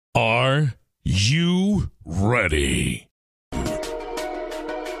You ready?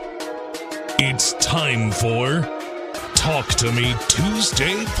 It's time for Talk to Me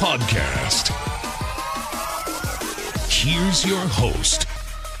Tuesday podcast. Here's your host,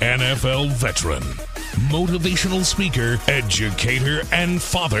 NFL veteran, motivational speaker, educator, and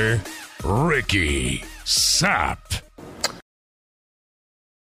father, Ricky Sapp.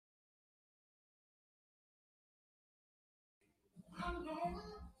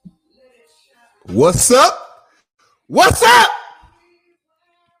 What's up? What's up?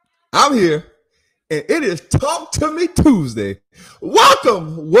 I'm here, and it is Talk to Me Tuesday.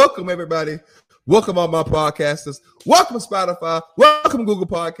 Welcome, everybody. Welcome, all my podcasters. Welcome, Spotify. Welcome, Google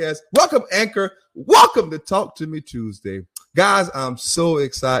Podcasts. Welcome, Anchor. Welcome to Talk to Me Tuesday. Guys, I'm so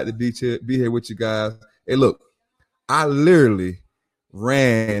excited to be here with you guys. Hey, look, I literally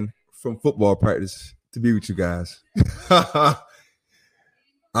ran from football practice to be with you guys. I'll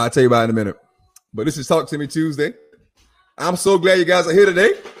tell you about it in a minute. But this is Talk to Me Tuesday. I'm so glad you guys are here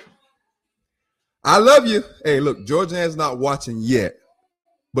today. I love you. Hey, look, Georgiana's not watching yet,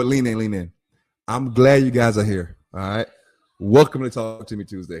 but lean in. I'm glad you guys are here. All right. Welcome to Talk to Me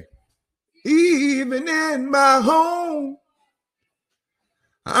Tuesday. Even in my home,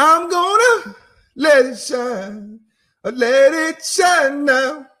 I'm gonna let it shine. Let it shine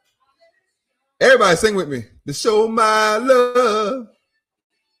now. Everybody sing with me. To show my love.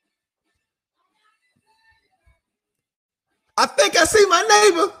 I think I see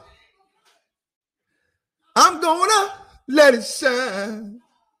my neighbor. I'm gonna let it shine.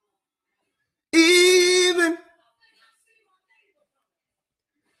 Even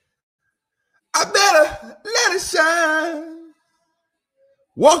I better let it shine.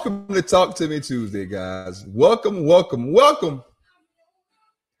 Welcome to Talk to Me Tuesday, guys. Welcome.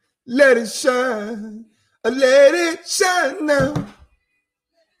 Let it shine. Let it shine now.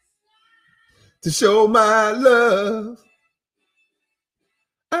 To show my love.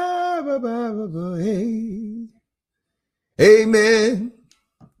 Amen.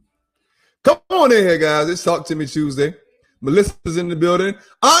 Come on in here, guys. It's Talk to Me Tuesday. Melissa's in the building.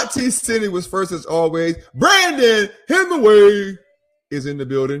 Auntie Cindy was first as always. Brandon Hemingway is in the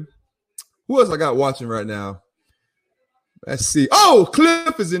building. Who else I got watching right now? Let's see. Oh,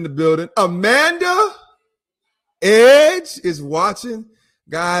 Cliff is in the building. Amanda Edge is watching.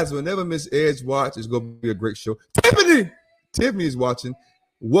 Guys, whenever Miss Edge watches, it's going to be a great show. Tiffany is watching.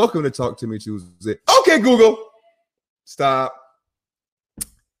 Welcome to Talk to Me Tuesday. Okay, Google. Stop.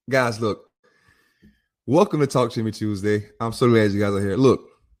 Guys, look. Welcome to Talk to Me Tuesday. I'm so glad you guys are here. Look,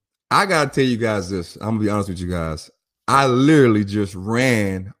 I got to tell you guys this. I'm going to be honest with you guys. I literally just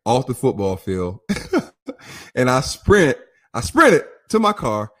ran off the football field and I sprinted to my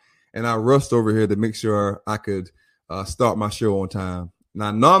car and I rushed over here to make sure I could start my show on time. Now,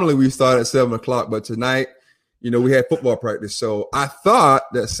 normally we start at 7 o'clock, but tonight, we had football practice. So I thought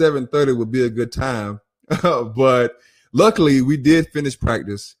that 7:30 would be a good time. But luckily we did finish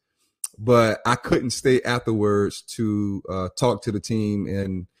practice, but I couldn't stay afterwards to talk to the team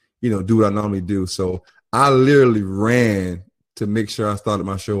and, do what I normally do. So I literally ran to make sure I started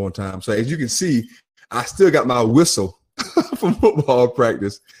my show on time. So as you can see, I still got my whistle from football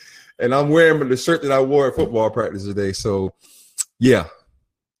practice and I'm wearing the shirt that I wore at football practice today. So yeah,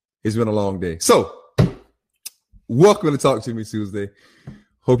 it's been a long day. So welcome to Talk to Me Tuesday.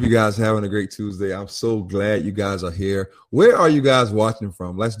 Hope you guys are having a great Tuesday. I'm so glad you guys are here. Where are you guys watching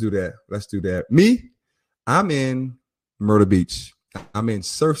from? Let's do that. Me, I'm in Myrtle Beach. I'm in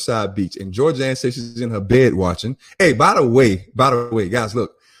Surfside Beach. And Georgiana says she's in her bed watching. Hey, by the way, guys,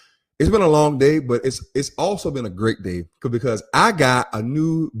 look, it's been a long day, but it's also been a great day because I got a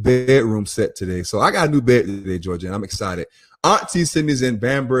new bedroom set today. So I got a new bed today, Georgiana. I'm excited. Auntie Cindy's in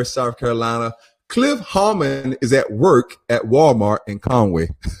Banbury, South Carolina. Cliff Harmon is at work at Walmart in Conway.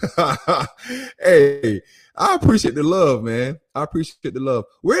 Hey, I appreciate the love, man. I appreciate the love.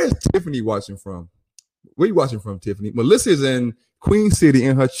 Where is Tiffany watching from? Where are you watching from, Tiffany? Melissa is in Queen City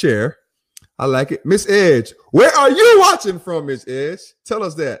in her chair. I like it. Miss Edge, where are you watching from, Miss Edge? Tell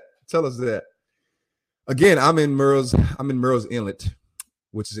us that. Again, I'm in Merle's Inlet,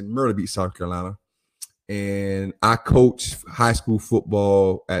 which is in Myrtle Beach, South Carolina. And I coach high school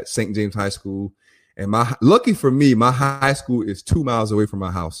football at St. James High School. And lucky for me, my high school is 2 miles away from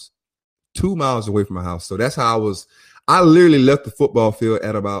my house. 2 miles away from my house. So that's how I literally left the football field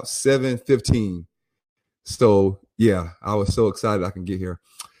at about 7:15. So yeah, I was so excited I can get here.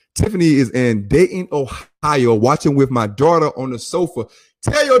 Tiffany is in Dayton, Ohio, watching with my daughter on the sofa.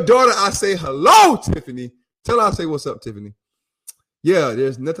 Tell your daughter I say hello, Tiffany. Tell her I say what's up, Tiffany. Yeah,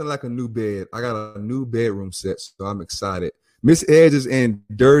 there's nothing like a new bed. I got a new bedroom set, so I'm excited. Miss Edge is in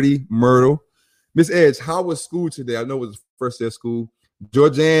Dirty Myrtle, Miss Edge, how was school today? I know it was the first day of school.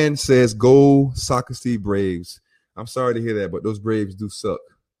 Georgianne says, go Soccer Braves. I'm sorry to hear that, but those Braves do suck.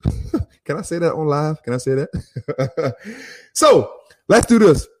 Can I say that on live? Can I say that? So let's do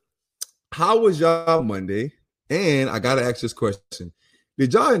this. How was y'all Monday? And I got to ask this question.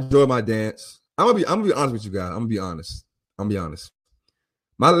 Did y'all enjoy my dance? I'm gonna be honest with you guys. I'm gonna be honest.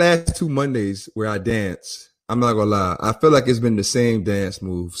 My last 2 Mondays where I dance, I'm not gonna lie, I feel like it's been the same dance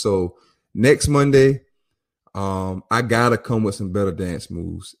move. So next Monday, I gotta come with some better dance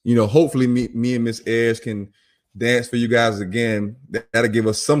moves. You know, hopefully me and Miss Ayers can dance for you guys again. That'll give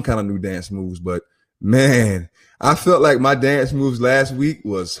us some kind of new dance moves. But man, I felt like my dance moves last week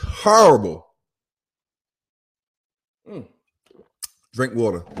was horrible. Drink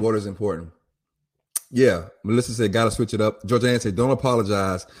water. Water is important. Yeah, Melissa said, gotta switch it up. Georgianne said, don't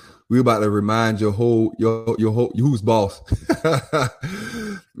apologize. We're about to remind your whole who's boss.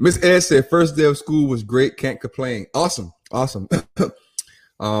 Miss Ed said, first day of school was great. Can't complain. Awesome. If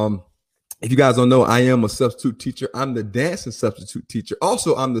you guys don't know, I am a substitute teacher. I'm the dancing substitute teacher.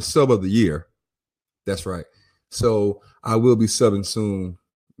 Also, I'm the sub of the year. That's right. So I will be subbing soon.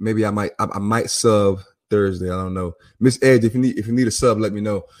 Maybe I might sub Thursday. I don't know. Miss Edge, if you need a sub, let me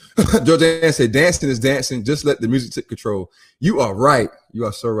know. Georgianne said, dancing is dancing. Just let the music take control. You are right. You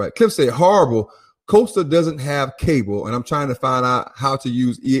are so right. Cliff said, horrible. Coastal doesn't have cable, and I'm trying to find out how to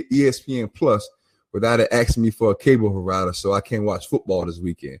use ESPN Plus without it asking me for a cable provider, so I can't watch football this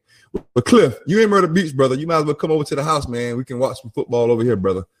weekend. But Cliff, you in Myrtle Beach, brother. You might as well come over to the house, man. We can watch some football over here,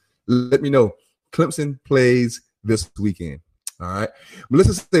 brother. Let me know. Clemson plays this weekend. All right.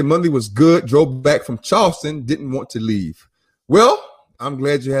 Melissa said Monday was good. Drove back from Charleston. Didn't want to leave. Well, I'm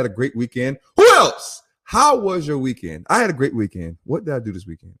glad you had a great weekend. Who else? How was your weekend? I had a great weekend. What did I do this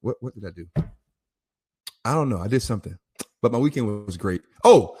weekend? What did I do? I don't know. I did something, but my weekend was great.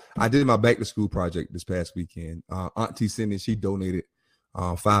 Oh, I did my back to school project this past weekend. Auntie Cindy, she donated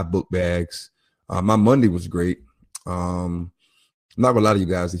 5 book bags. My Monday was great. I'm not gonna lie to you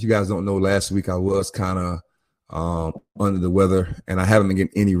guys. If you guys don't know, last week I was kind of under the weather, and I haven't been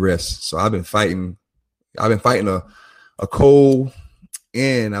getting any rest. So I've been fighting a cold,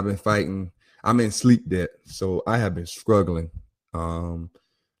 and I'm in sleep debt. So I have been struggling.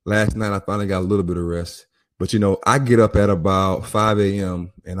 Last night I finally got a little bit of rest, but you know, I get up at about 5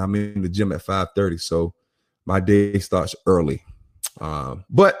 a.m. and I'm in the gym at 5:30. So my day starts early.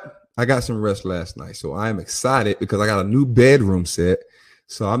 But I got some rest last night. So I am excited because I got a new bedroom set.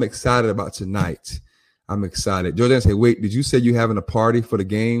 So I'm excited about tonight. I'm excited. Jordan said, wait, did you say you having a party for the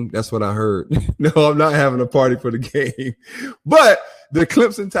game? That's what I heard. No, I'm not having a party for the game. But the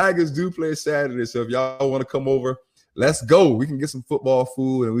Clemson Tigers do play Saturday. So if y'all want to come over, let's go. We can get some football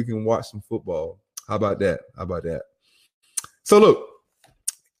food and we can watch some football. How about that? So look,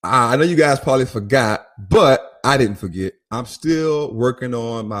 I know you guys probably forgot, but I didn't forget. I'm still working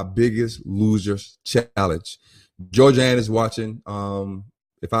on my Biggest Losers challenge. Georgianne is watching.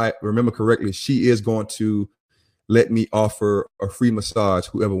 If I remember correctly, she is going to let me offer a free massage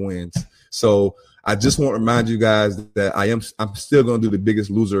whoever wins. So I just want to remind you guys that I'm still going to do the Biggest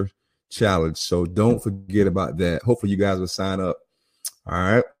Loser challenge. So don't forget about that. Hopefully you guys will sign up. All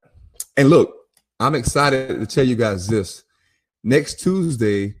right. And look, I'm excited to tell you guys this. Next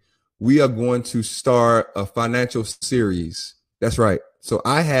Tuesday, we are going to start a financial series. That's right. So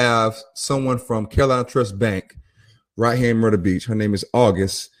I have someone from Carolina Trust Bank right here in Myrtle Beach. Her name is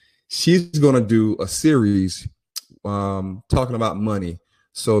August. She's going to do a series talking about money.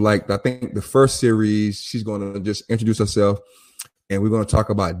 So like, I think the first series, she's going to just introduce herself, and we're going to talk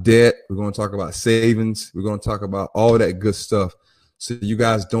about debt. We're going to talk about savings. We're going to talk about all that good stuff. So you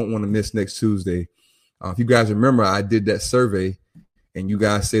guys don't want to miss next Tuesday. If you guys remember, I did that survey, and you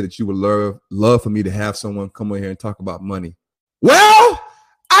guys said that you would love for me to have someone come in here and talk about money. Well,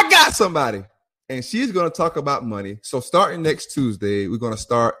 I got somebody, and she's going to talk about money. So starting next Tuesday, we're going to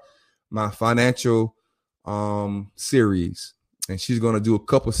start my financial series, and she's going to do a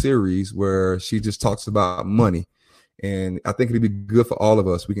couple series where she just talks about money. And I think it'd be good for all of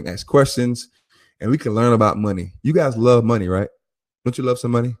us. We can ask questions and we can learn about money. You guys love money, right? Don't you love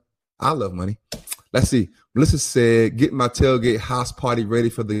some money? I love money. Let's see. Melissa said, get my tailgate house party ready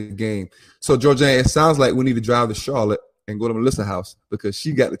for the game. So, Georgianne, it sounds like we need to drive to Charlotte and go to Melissa's house because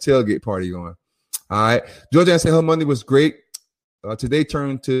she got the tailgate party going. All right. Georgianne said her Monday was great. Today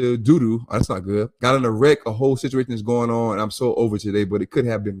turned to doo-doo. Oh, that's not good. Got in a wreck. A whole situation is going on. And I'm so over today, but it could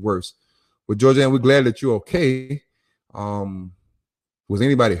have been worse. But, Georgianne, we're glad that you're okay. Was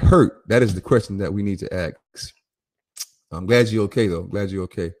anybody hurt? That is the question that we need to ask. I'm glad you're okay, though. Glad you're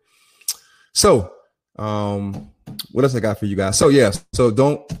okay. So, what else I got for you guys? So, yeah. So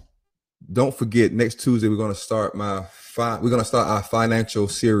don't don't forget, next Tuesday we're going to start our financial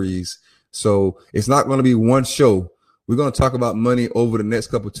series. So it's not going to be one show. We're going to talk about money over the next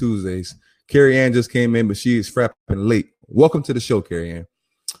couple of Tuesdays. Carrie Ann just came in, but she is frapping late. Welcome to the show, Carrie Ann.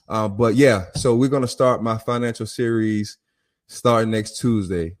 But yeah, so we're going to start my financial series starting next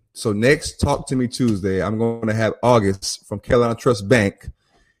Tuesday. So next Talk to Me Tuesday, I'm going to have August from Carolina Trust Bank,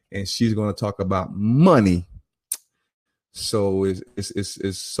 and she's going to talk about money. So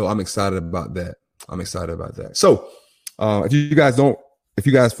so I'm excited about that. So if you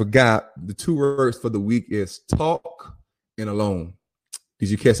guys forgot, the 2 words for the week is talk and alone. Did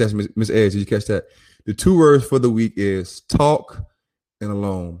you catch that, Miss Edge? Did you catch that? The 2 words for the week is talk and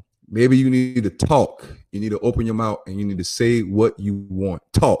alone. Maybe you need to talk. You need to open your mouth and you need to say what you want.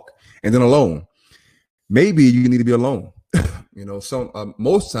 Talk. And then alone. Maybe you need to be alone.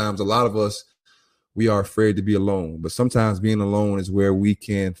 Most times, a lot of us, we are afraid to be alone. But sometimes being alone is where we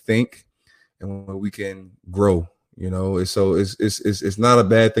can think and where we can grow. So it's not a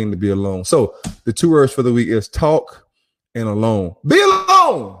bad thing to be alone. So the 2 words for the week is talk and alone. Be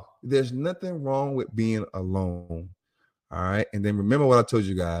alone. There's nothing wrong with being alone. All right. And then remember what I told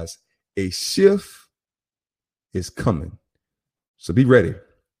you guys, a shift is coming. So be ready.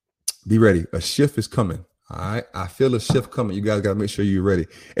 Be ready. A shift is coming. All right. I feel a shift coming. You guys got to make sure you're ready.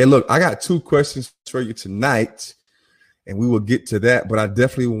 And look, I got 2 questions for you tonight, and we will get to that. But I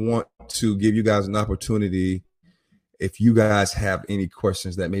definitely want to give you guys an opportunity if you guys have any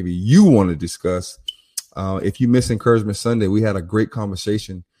questions that maybe you want to discuss. If you missed Encouragement Sunday, we had a great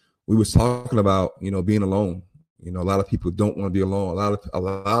conversation. We was talking about, being alone. A lot of people don't want to be alone. A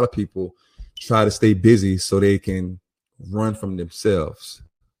lot of people try to stay busy so they can run from themselves.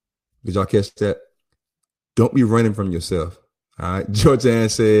 Did y'all catch that? Don't be running from yourself. All right. Georgianne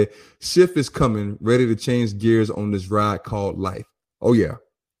said, shift is coming, ready to change gears on this ride called life. Oh, yeah.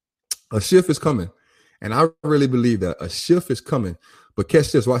 A shift is coming. And I really believe that a shift is coming. But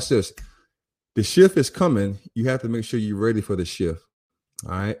catch this. Watch this. The shift is coming. You have to make sure you're ready for the shift.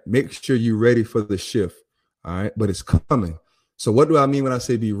 All right. Make sure you're ready for the shift. All right. But it's coming. So what do I mean when I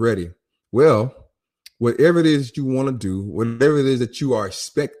say be ready? Well, whatever it is you want to do, whatever it is that you are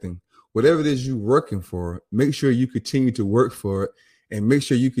expecting, whatever it is you're working for, make sure you continue to work for it, and make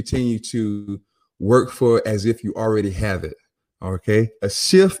sure you continue to work for it as if you already have it. Okay. A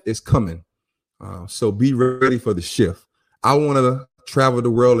shift is coming. So be ready for the shift. I want to travel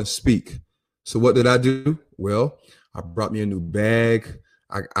the world and speak. So what did I do? Well, I brought me a new bag.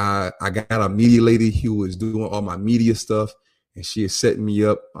 I got a media lady who was doing all my media stuff, and she is setting me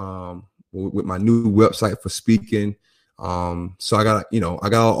up with my new website for speaking. So I got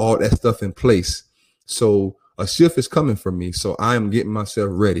all that stuff in place. So a shift is coming for me. So I am getting myself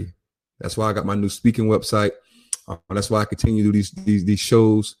ready. That's why I got my new speaking website. That's why I continue to do these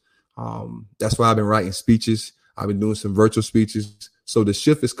shows. That's why I've been writing speeches. I've been doing some virtual speeches. So the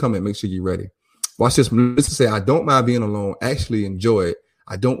shift is coming. Make sure you're ready. Watch this. Melissa say, I don't mind being alone. Actually enjoy it.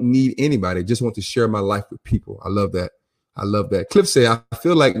 I don't need anybody. Just want to share my life with people. I love that. I love that. Cliff say, I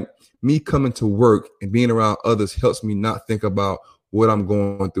feel like me coming to work and being around others helps me not think about what I'm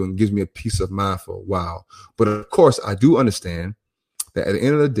going through and gives me a peace of mind for a while. But of course, I do understand that at the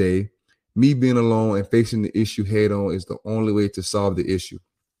end of the day, me being alone and facing the issue head on is the only way to solve the issue.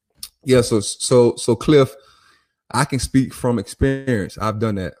 Yeah. So Cliff, I can speak from experience. I've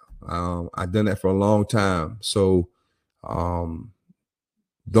done that. I've done that for a long time. So,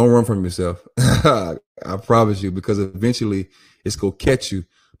 don't run from yourself. I promise you, because eventually it's going to catch you.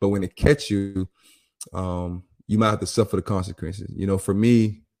 But when it catch you, you might have to suffer the consequences. For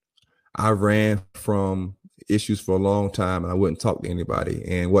me, I ran from issues for a long time and I wouldn't talk to anybody.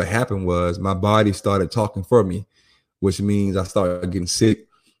 And what happened was my body started talking for me, which means I started getting sick.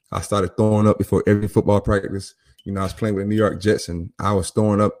 I started throwing up before every football practice. I was playing with the New York Jets and I was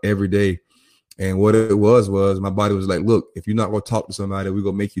throwing up every day. And what it was my body was like, look, if you're not going to talk to somebody, we're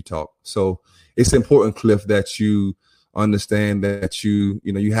going to make you talk. So it's important, Cliff, that you understand that you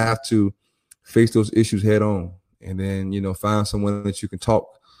have to face those issues head on, and then, find someone that you can talk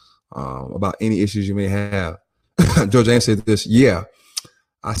about any issues you may have. Georgianne said this. Yeah,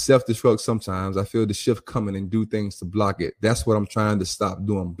 I self-destruct sometimes. I feel the shift coming and do things to block it. That's what I'm trying to stop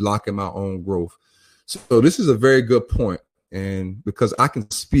doing, blocking my own growth. So this is a very good point. And because I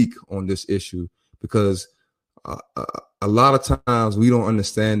can speak on this issue, because a lot of times we don't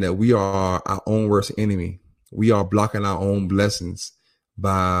understand that we are our own worst enemy. We are blocking our own blessings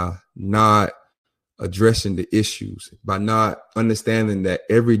by not addressing the issues, by not understanding that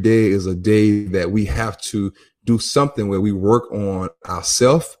every day is a day that we have to do something where we work on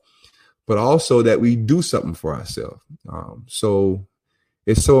ourselves, but also that we do something for ourselves. So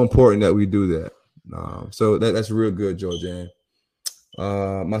it's so important that we do that. So that's real good, Georgianne.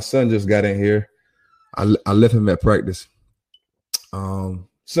 My son just got in here. I left him at practice. Son,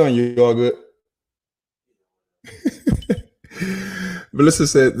 you all good? Melissa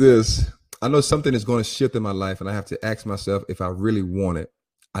said this. I know something is going to shift in my life, and I have to ask myself if I really want it.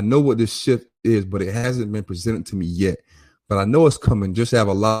 I know what this shift is, but it hasn't been presented to me yet. But I know it's coming. Just have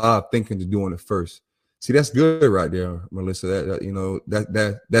a lot of thinking to do on it first. See, that's good right there, Melissa.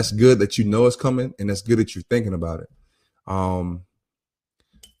 That's good that you know it's coming, and that's good that you're thinking about it.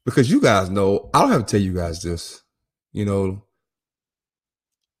 Because you guys know, I don't have to tell you guys this. You know,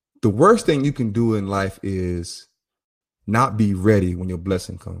 the worst thing you can do in life is not be ready when your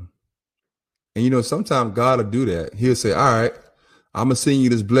blessing comes. And, you know, sometimes God will do that. He'll say, all right, I'm going to send you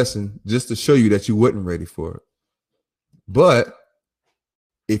this blessing just to show you that you wasn't ready for it. But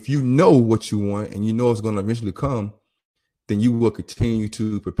if you know what you want and you know it's going to eventually come, then you will continue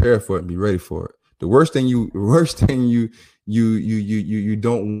to prepare for it and be ready for it. The worst thing you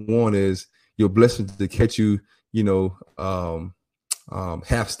don't want is your blessing to catch you,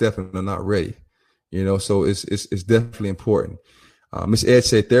 half stepping or not ready. You know, so it's definitely important. Miss Ed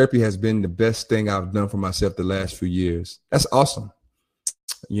said therapy has been the best thing I've done for myself the last few years. That's awesome.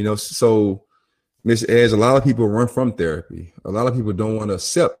 You know, so Miss Ed, a lot of people run from therapy. A lot of people don't want to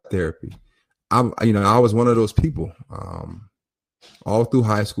accept therapy. I was one of those people. All through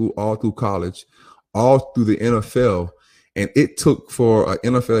high school, all through college, all through the NFL. And it took for an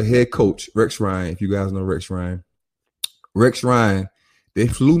NFL head coach, Rex Ryan, if you guys know Rex Ryan, they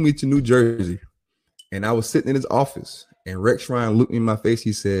flew me to New Jersey. And I was sitting in his office, and Rex Ryan looked me in my face.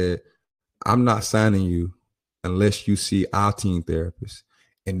 He said, I'm not signing you unless you see our team therapist.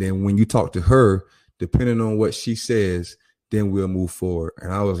 And then when you talk to her, depending on what she says, then we'll move forward.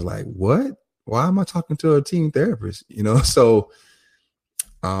 And I was like, what? Why am I talking to a team therapist? You know, so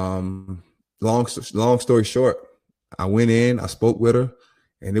long story short, I went in, I spoke with her,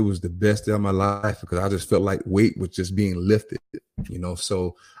 and it was the best day of my life because I just felt like weight was just being lifted, you know.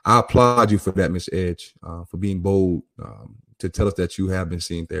 So I applaud you for that, Miss Edge, for being bold to tell us that you have been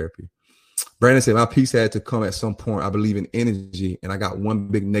seeing therapy. Brandon said, my peace had to come at some point. I believe in energy, and I got one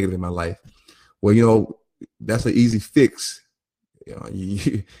big negative in my life. Well, you know, that's an easy fix. You know,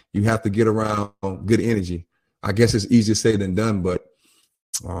 you have to get around good energy. I guess it's easier said than done, but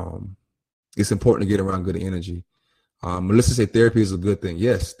it's important to get around good energy. Melissa said therapy is a good thing.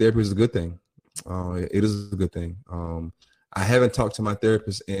 Yes, therapy is a good thing. It is a good thing. I haven't talked to my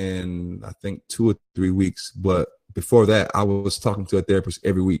therapist in, I think, 2 or 3 weeks. But before that, I was talking to a therapist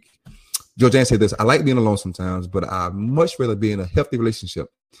every week. Georgianne said this, I like being alone sometimes, but I'd much rather be in a healthy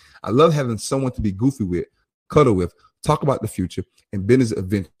relationship. I love having someone to be goofy with, cuddle with, talk about the future and business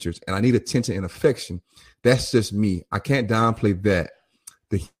adventures. And I need attention and affection. That's just me. I can't downplay that.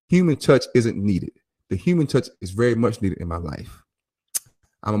 The human touch isn't needed. The human touch is very much needed in my life.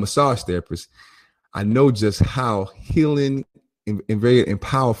 I'm a massage therapist. I know just how healing and very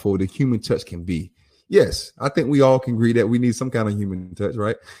powerful the human touch can be. Yes, I think we all can agree that we need some kind of human touch,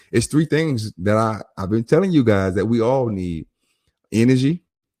 right? It's 3 things that I've been telling you guys that we all need: energy,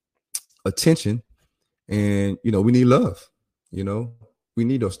 attention, and, you know, we need love. You know, we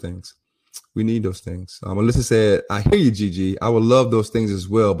need those things. We need those things. Melissa said, I hear you, Gigi. I would love those things as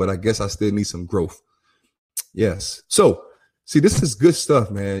well, but I guess I still need some growth. Yes. So, see, this is good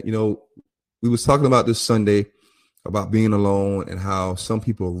stuff, man. You know, we was talking about this Sunday about being alone and how some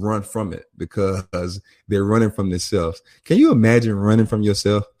people run from it because they're running from themselves. Can you imagine running from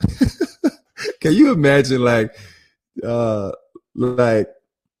yourself? Can you imagine like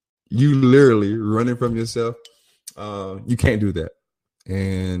you literally running from yourself? You can't do that.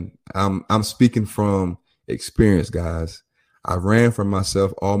 And I'm speaking from experience, guys. I ran from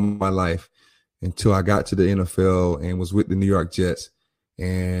myself all my life until I got to the NFL and was with the New York Jets.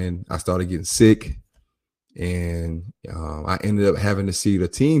 And I started getting sick. And I ended up having to see the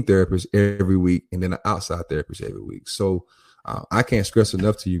team therapist every week and then an outside therapist every week. So I can't stress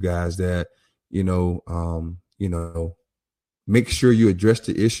enough to you guys that, make sure you address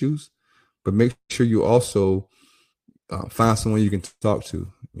the issues, but make sure you also find someone you can talk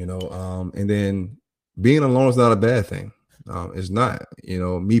to, and then being alone is not a bad thing. It's not,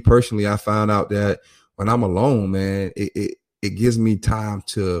 me personally, I found out that when I'm alone, man, it gives me time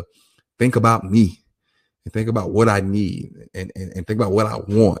to think about me and think about what I need and think about what I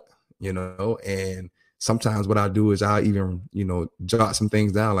want, and sometimes what I do is I even, jot some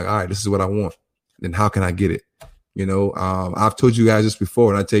things down like, all right, this is what I want. Then how can I get it? I've told you guys this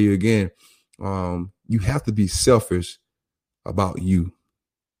before and I tell you again, you have to be selfish about you.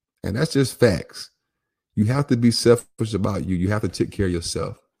 And that's just facts. You have to be selfish about you. You have to take care of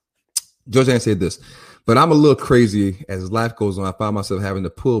yourself. Georgianne said this, but I'm a little crazy. As life goes on, I find myself having to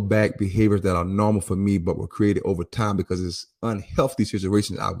pull back behaviors that are normal for me, but were created over time because it's unhealthy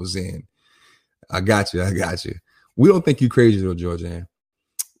situations I was in. I got you. We don't think you crazy though, Georgianne.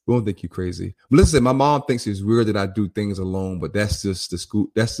 We don't think you crazy. But listen, my mom thinks it's weird that I do things alone, but that's just the school.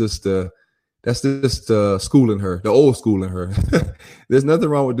 That's just the school in her, the old school in her. There's nothing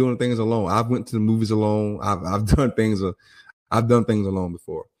wrong with doing things alone. I've went to the movies alone. I've done things alone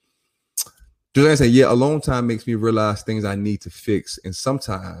before. Joanne said, yeah, alone time makes me realize things I need to fix. And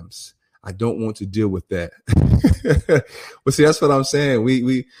sometimes I don't want to deal with that. But see, that's what I'm saying.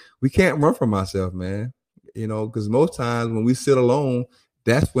 We can't run from ourselves, man. You know, because most times when we sit alone,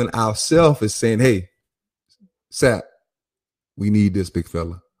 that's when our self is saying, hey, Sap, we need this big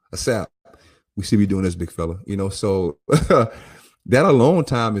fella. A Sap, we should be doing this big fella. You know, so that alone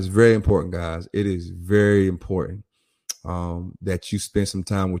time is very important, guys. It is very important. That you spend some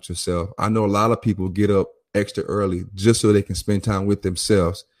time with yourself. I know a lot of people get up extra early just so they can spend time with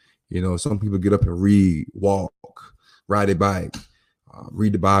themselves. You know, some people get up and read, walk, ride a bike,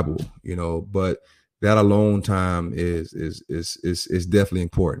 read the Bible, you know, but that alone time is definitely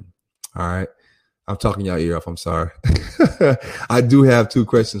important. All right. I'm talking y'all ear off. I'm sorry. I do have 2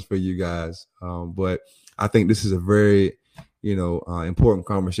 questions for you guys. But I think this is a very, important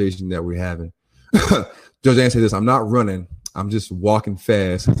conversation that we're having. Georgianne said this, I'm not running. I'm just walking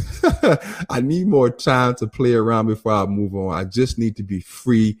fast. I need more time to play around before I move on. I just need to be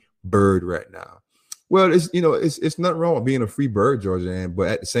free bird right now. Well, it's nothing wrong with being a free bird, Georgianne, but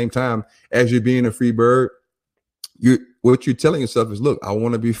at the same time, as you're being a free bird, what you're telling yourself is, look, I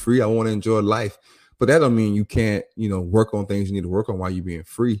want to be free. I want to enjoy life. But that don't mean you can't, work on things you need to work on while you're being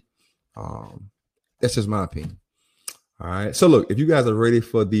free. That's just my opinion. All right. So look, if you guys are ready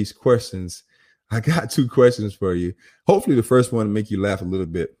for these questions, I got 2 questions for you. Hopefully the first one will make you laugh a little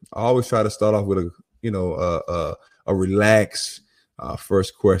bit. I always try to start off with a relaxed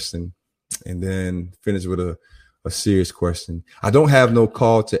first question and then finish with a serious question. I don't have no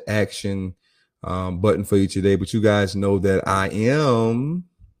call to action button for you today, but you guys know that I am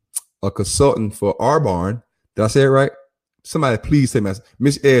a consultant for Arbonne. Did I say it right? Somebody please say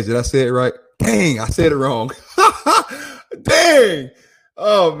Miss Edge, did I say it right? Dang, I said it wrong. Dang.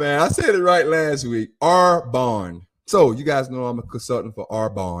 Oh, man, I said it right last week. Arbonne. So you guys know I'm a consultant for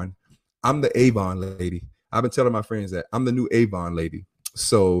Arbonne. I'm the Avon lady. I've been telling my friends that I'm the new Avon lady.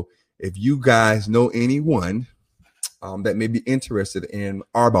 So if you guys know anyone that may be interested in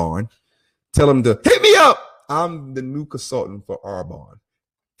Arbonne, tell them to hit me up. I'm the new consultant for Arbonne.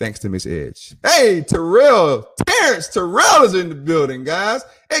 Thanks to Miss Edge. Hey, Terrence Terrell is in the building, guys.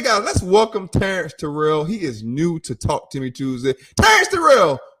 Hey, guys, let's welcome Terrence Terrell. He is new to Talk to Me Tuesday. Terrence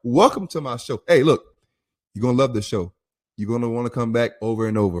Terrell, welcome to my show. Hey, look, you're going to love the show. You're going to want to come back over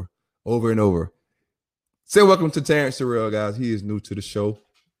and over. Say welcome to Terrence Terrell, guys. He is new to the show.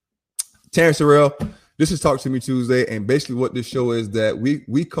 Terrence Terrell, this is Talk to Me Tuesday, and basically what this show is that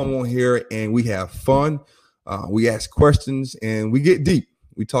we come on here and we have fun. We ask questions, and we get deep.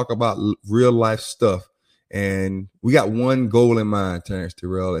 We talk about real life stuff, and we got one goal in mind, Terrence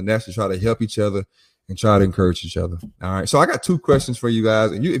Terrell, and that's to try to help each other and try to encourage each other. All right. So I got 2 questions for you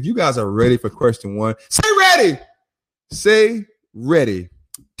guys. And if you guys are ready for question 1, say ready. Say ready.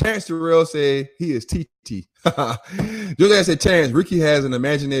 Terrence Terrell said he is TT. Joanne said, Terrence, Ricky has an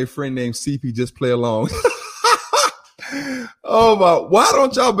imaginary friend named CP. Just play along. Oh my! Why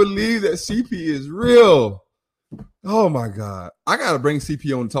don't y'all believe that CP is real? Oh my God. I got to bring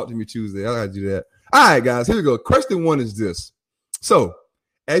CP on to Talk to Me Tuesday. I got to do that. All right, guys, here we go. Question 1 is this. So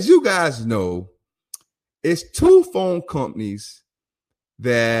as you guys know, it's 2 phone companies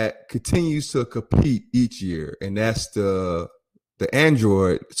that continues to compete each year. And that's the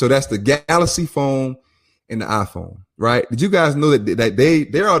Android. So that's the Galaxy phone and the iPhone, right? Did you guys know that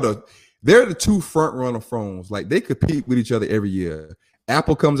they're the 2 front runner phones? Like they compete with each other every year.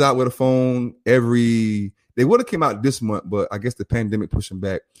 Apple comes out with a phone they would have came out this month, but I guess the pandemic pushed them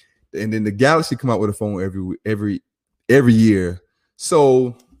back. And then the Galaxy come out with a phone every year.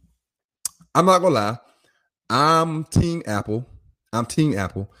 So I'm not gonna lie, I'm Team Apple.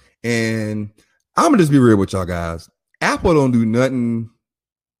 And I'm gonna just be real with y'all guys. Apple don't do nothing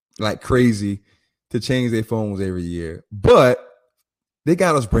like crazy to change their phones every year, but they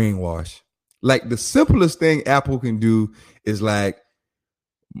got us brainwashed. Like the simplest thing Apple can do is like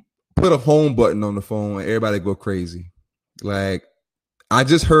put a home button on the phone and everybody go crazy. Like I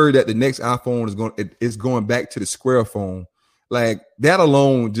just heard that the next iPhone is going back to the square phone. Like that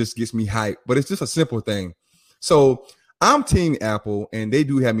alone just gets me hyped, but it's just a simple thing. So I'm Team Apple, and they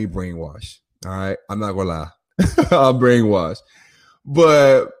do have me brainwashed. All right. I'm not going to lie. I'm brainwashed.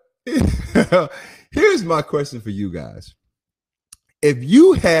 But here's my question for you guys. If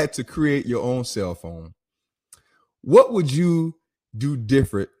you had to create your own cell phone, what would you do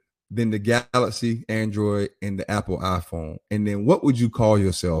different than the Galaxy Android and the Apple iPhone? And then what would you call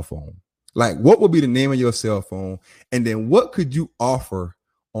your cell phone? Like, what would be the name of your cell phone? And then what could you offer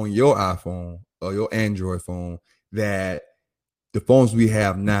on your iPhone or your Android phone that the phones we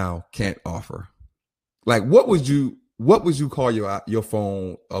have now can't offer? Like, what would you call your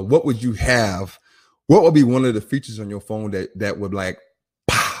phone? What would you have? What would be one of the features on your phone that would like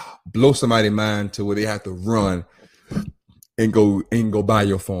blow somebody's mind to where they have to run and go buy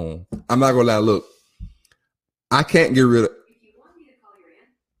your phone? I'm not gonna lie. Look, I can't get rid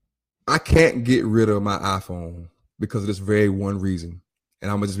of my iPhone because of this very one reason. And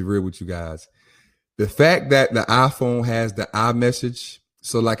I'm gonna just be real with you guys. The fact that the iPhone has the iMessage.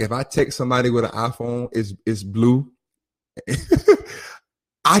 So like if I text somebody with an iPhone, it's blue.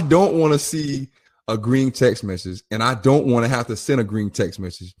 I don't want to see a green text message, and I don't want to have to send a green text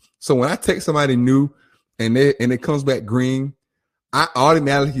message. So when I text somebody new and it comes back green, I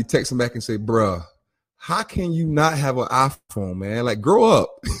automatically text them back and say, bruh, how can you not have an iPhone, man? Like, grow up.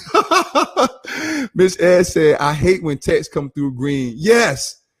 Miss Ed said, I hate when texts come through green.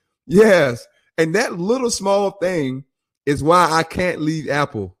 Yes. And that little small thing is why I can't leave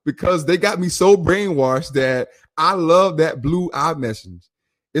Apple, because they got me so brainwashed that I love that blue iMessage.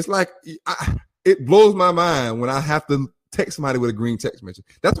 It's like, it blows my mind when I have to text somebody with a green text message.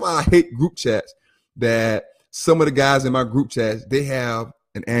 That's why I hate group chats that some of the guys in my group chats, they have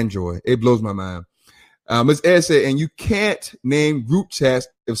an Android. It blows my mind. Ms. Ed said, and you can't name group chats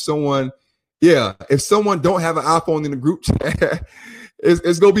if someone don't have an iPhone in the group chat,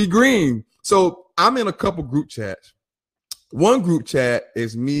 it's going to be green. So I'm in a couple group chats. One group chat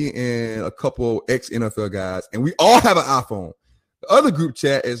is me and a couple ex-NFL guys, and we all have an iPhone. The other group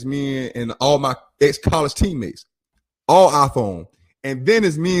chat is me and all my ex-college teammates, all iPhone. And then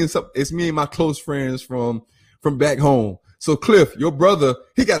it's me and my close friends from back home. So Cliff, your brother,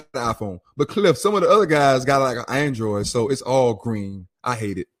 he got an iPhone. But Cliff, some of the other guys got like an Android, so it's all green. I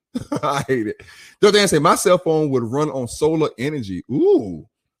hate it. I hate it. Jordan said, my cell phone would run on solar energy. Ooh,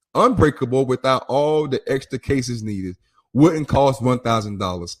 unbreakable without all the extra cases needed. Wouldn't cost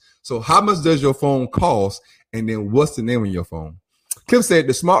 $1,000. So how much does your phone cost? And then what's the name of your phone? Cliff said,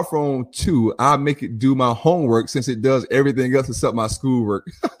 the smartphone too. I make it do my homework since it does everything else except my schoolwork.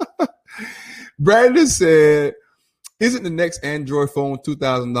 Brandon said, isn't the next Android phone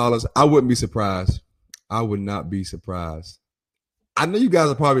 $2,000? I wouldn't be surprised. I would not be surprised. I know you guys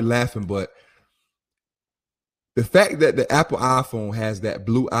are probably laughing, but the fact that the Apple iPhone has that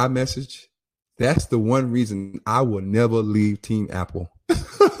blue iMessage, that's the one reason I will never leave Team Apple. They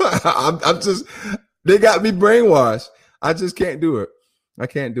got me brainwashed. I just can't do it. I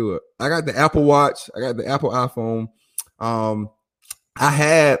can't do it. I got the Apple Watch. I got the Apple iPhone. I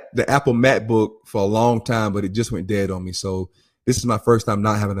had the Apple MacBook for a long time, but it just went dead on me. So this is my first time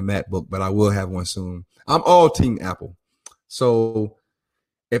not having a MacBook, but I will have one soon. I'm all Team Apple. So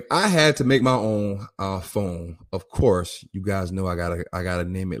if I had to make my own phone, of course, you guys know I gotta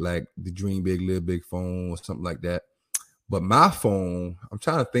name it like the Dream Big, Live Big phone or something like that. But my phone, I'm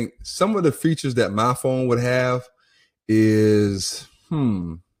trying to think. Some of the features that my phone would have is,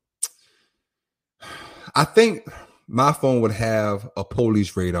 I think my phone would have a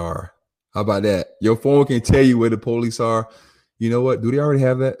police radar. How about that? Your phone can tell you where the police are. You know what? Do they already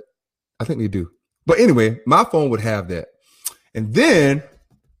have that? I think they do. But anyway, my phone would have that. And then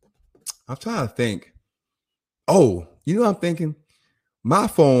I'm trying to think. Oh, you know what I'm thinking? My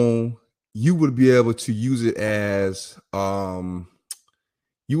phone, you would be able to use it as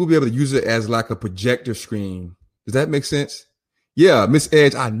like a projector screen. Does that make sense? Yeah, Miss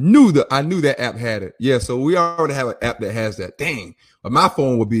Edge, I knew that app had it. Yeah, so we already have an app that has that. Dang. But my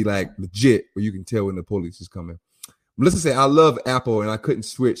phone would be like legit where you can tell when the police is coming. Melissa said, I love Apple and I couldn't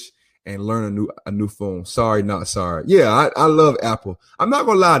switch and learn a new phone. Sorry, not sorry. Yeah, I love Apple. I'm not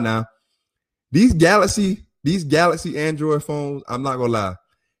gonna lie now. These Galaxy Android phones, I'm not gonna lie,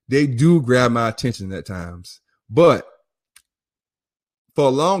 they do grab my attention at times. But for a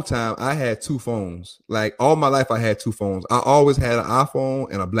long time, I had two phones. Like all my life, I had two phones. I always had an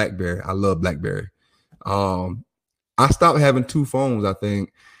iPhone and a BlackBerry. I love BlackBerry. I stopped having two phones, I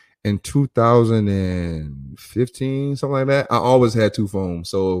think, in 2015, something like that. I always had two phones.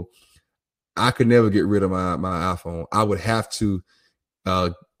 So I could never get rid of my iPhone. I would have to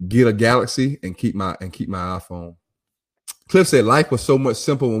get a Galaxy and keep my iPhone. Cliff said life was so much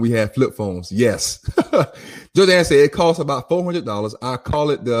simpler when we had flip phones. Yes. Jordan said it costs about $400. I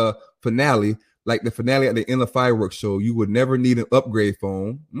call it the finale, like the finale at the end of fireworks show, you would never need an upgrade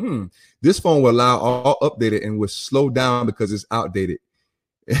phone. This phone will allow all updated and would slow down because it's outdated.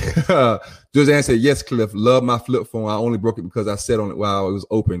 Joanne said, yes, Cliff, love my flip phone. I only broke it because I sat on it while it was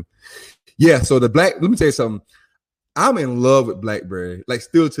open. Yeah, so let me tell you something. I'm in love with BlackBerry, like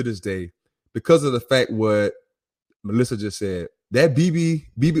still to this day, because of the fact what Melissa just said. That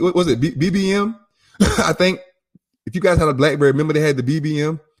what was it? BBM? I think if you guys had a BlackBerry, remember they had the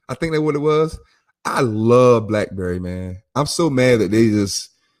BBM? I think that's what it was. I love BlackBerry, man. I'm so mad that they just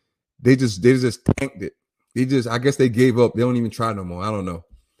tanked it. I guess they gave up. They don't even try no more. I don't know.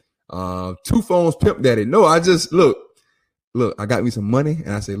 Two phones pimp daddy. No, I just look, I got me some money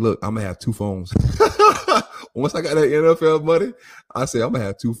and I say, look, I'm gonna have two phones. Once I got that NFL money, I say I'm gonna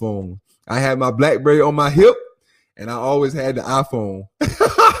have two phones. I had my BlackBerry on my hip and I always had the iPhone.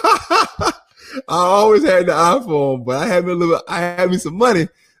 I always had the iPhone, but I had me some money.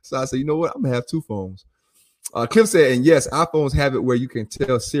 So I said, you know what? I'm gonna have two phones. Cliff said, and yes, iPhones have it where you can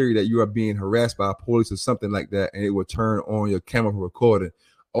tell Siri that you are being harassed by police or something like that, and it will turn on your camera for recording.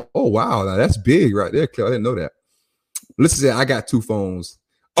 Oh wow, now that's big right there, Cliff. I didn't know that. Melissa said, I got two phones.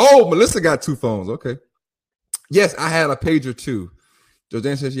 Oh, Melissa got two phones. Okay. Yes, I had a pager too.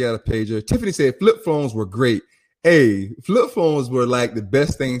 Jordana said she had a pager. Tiffany said flip phones were great. Hey, flip phones were like the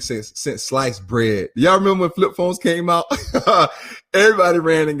best thing since sliced bread. Y'all remember when flip phones came out? Everybody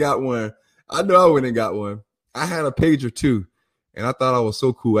ran and got one. I know I went and got one. I had a pager too, and I thought I was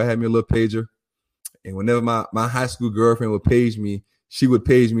so cool. I had me a little pager, and whenever my high school girlfriend would page me, she would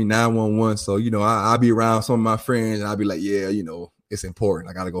page me 911. So, you know, I'll be around some of my friends, and I'll be like, yeah, you know, it's important.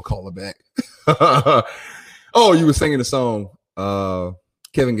 I got to go call her back. Oh, you were singing the song,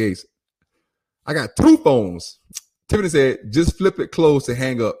 Kevin Gates. I got two phones. Tiffany said, just flip it close to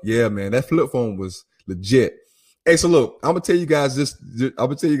hang up. Yeah, man, that flip phone was legit. Hey, so look, I'm going to tell you guys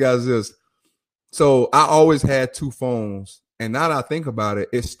this. So I always had two phones. And now that I think about it,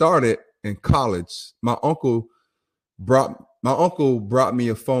 it started in college. My uncle brought me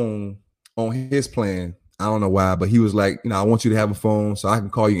a phone on his plan. I don't know why, but he was like, you know, I want you to have a phone so I can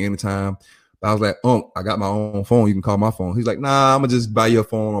call you anytime. But I was like, I got my own phone. You can call my phone. He's like, nah, I'm going to just buy your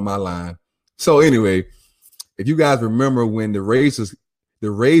phone on my line. So anyway, if you guys remember when the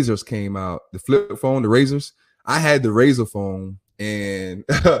Razors came out, the flip phone, the Razors, I had the Razor phone and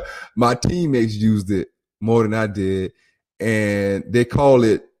my teammates used it more than I did. And they call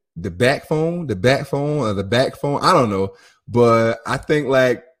it the back phone. I don't know. But I think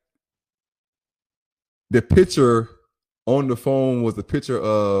like the picture on the phone was the picture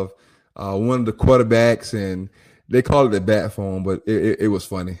of one of the quarterbacks, and they call it the bat phone, but it was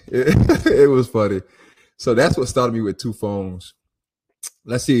funny. It was funny. So that's what started me with two phones.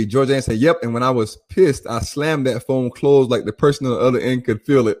 Let's see. Georgianne said, yep. And when I was pissed, I slammed that phone closed like the person on the other end could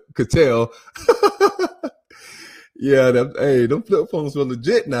tell. Yeah. Them flip phones were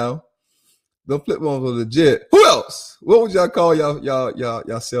legit now. Them flip phones were legit. Who else? What would y'all call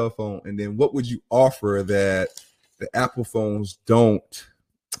y'all cell phone? And then what would you offer that the Apple phones don't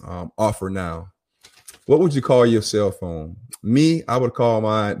offer now? What would you call your cell phone? Me, I would call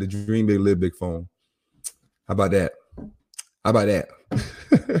mine the Dream Big, Live Big phone. How about that?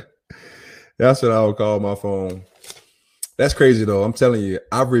 That's what I would call my phone. That's crazy though. I'm telling you,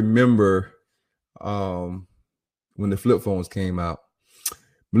 I remember when the flip phones came out.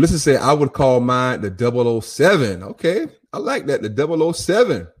 Melissa said I would call mine the 007. Okay, I like that. The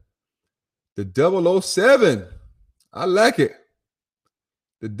 007. The 007. I like it.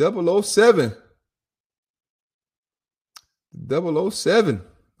 The 007. The 007.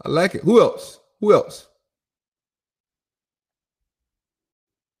 I like it. Who else?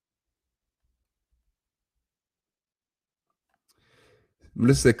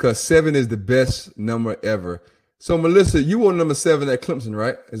 Melissa said, because 7 is the best number ever. So Melissa, you were number 7 at Clemson,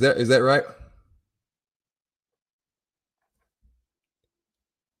 right? Is that right?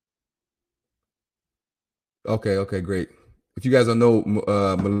 Okay, great. If you guys don't know,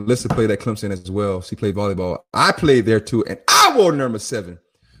 Melissa played at Clemson as well. She played volleyball. I played there too, and I wore number 7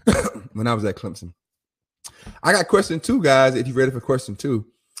 when I was at Clemson. I got question 2, guys. If you're ready for question 2,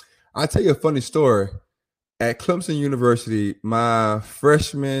 I'll tell you a funny story. At Clemson University, my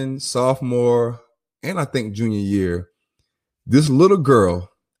freshman, sophomore, and I think junior year, this little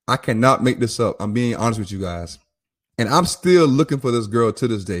girl, I cannot make this up. I'm being honest with you guys. And I'm still looking for this girl to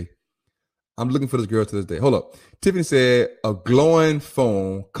this day. Hold up. Tiffany said, a glowing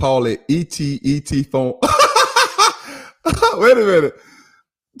phone, call it ET phone. Wait a minute.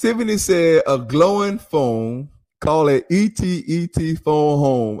 Tiffany said, a glowing phone, call it ET phone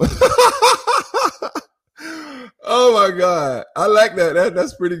home. Oh my God. I like that.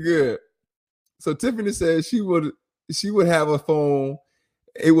 That's pretty good. So Tiffany said she would have a phone.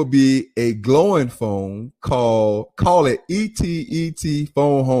 It would be a glowing phone. Call it ET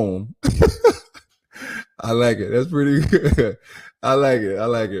phone home. I like it. That's pretty good. I like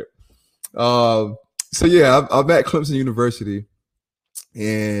it. So yeah, I'm at Clemson University,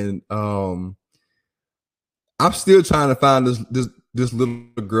 and I'm still trying to find this little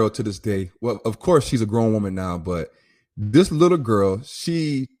girl to this day. Well, of course she's a grown woman now, but this little girl,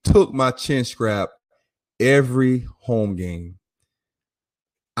 she took my chin strap every home game.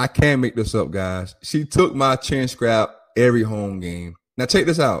 I can't make this up, guys. She took my chin strap every home game. Now check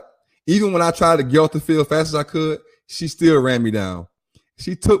this out. Even when I tried to get off the field fast as I could, she still ran me down.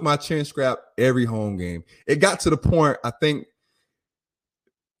 She took my chin strap every home game. It got to the point, I think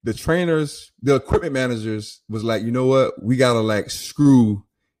the trainers, the equipment managers was like, you know what? We got to like screw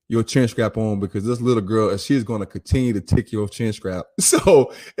your chin strap on because this little girl, she's going to continue to take your chin strap.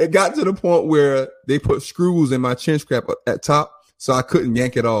 So it got to the point where they put screws in my chin strap at top so I couldn't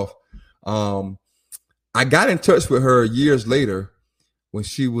yank it off. I got in touch with her years later when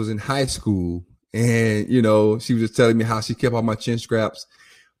she was in high school. And, you know, she was just telling me how she kept all my chin straps.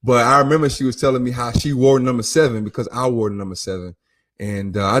 But I remember she was telling me how she wore number 7 because I wore the number 7.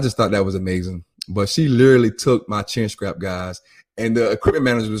 And I just thought that was amazing. But she literally took my chin strap, guys. And the equipment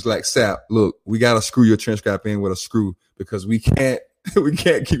manager was like, Sap, look, we got to screw your chin strap in with a screw because we can't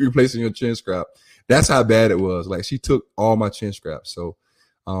keep replacing your chin strap. That's how bad it was. Like, she took all my chin straps. So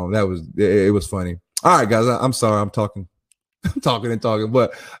it was funny. All right, guys, I'm sorry. I'm talking,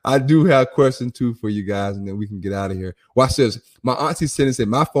 but I do have question 2 for you guys, and then we can get out of here. Watch this. My auntie said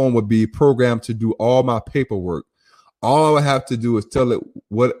my phone would be programmed to do all my paperwork. All I would have to do is tell it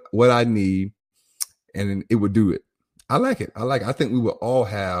what I need, and then it would do it. I like it. I think we would all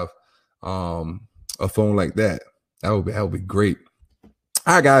have a phone like that. That would be great.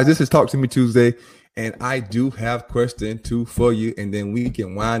 All right, guys, this is Talk to Me Tuesday. And I do have question 2 for you. And then we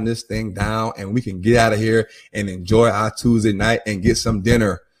can wind this thing down and we can get out of here and enjoy our Tuesday night and get some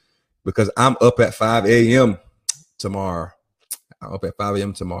dinner because I'm up at 5 a.m. tomorrow. I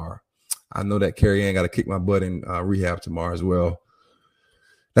know that Carrie Ann got to kick my butt in rehab tomorrow as well.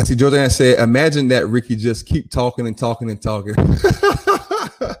 Let's see. Georgia Ann said, imagine that, Ricky, just keep talking and talking and talking. All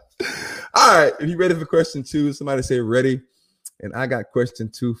right. If you ready for question 2, somebody say ready. And I got question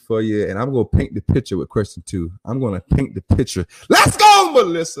 2 for you. And I'm going to paint the picture with question 2. I'm going to paint the picture. Let's go,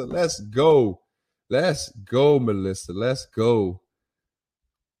 Melissa. Let's go, Melissa. Let's go.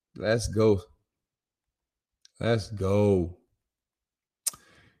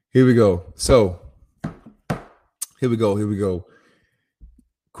 Here we go. So here we go.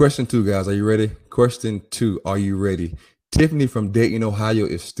 Question 2, guys. Are you ready? Question 2. Are you ready? Tiffany from Dayton, Ohio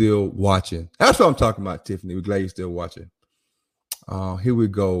is still watching. That's what I'm talking about, Tiffany. We're glad you're still watching. Here we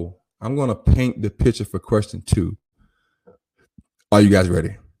go. I'm going to paint the picture for question 2. Are you guys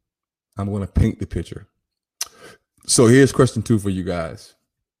ready? I'm going to paint the picture. So here's question 2 for you guys.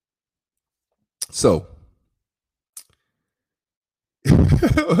 So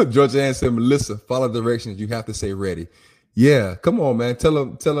Georgia Ann said, Melissa, follow directions. You have to say ready. Yeah, come on, man. Tell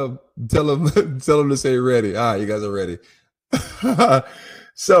them to say ready. All right, you guys are ready.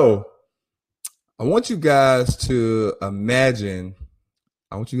 So I want you guys to imagine.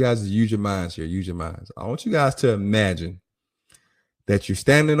 I want you guys to use your minds here. I want you guys to imagine that you're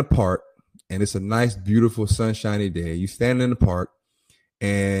standing in a park and it's a nice, beautiful, sunshiny day. You stand in the park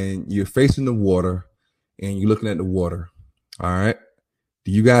and you're facing the water and you're looking at the water. All right.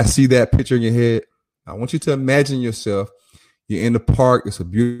 Do you guys see that picture in your head? I want you to imagine yourself. You're in the park. It's a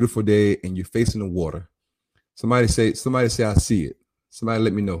beautiful day and you're facing the water. Somebody say, I see it. Somebody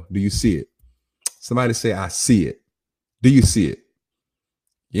let me know. Do you see it? Somebody say, I see it. Do you see it?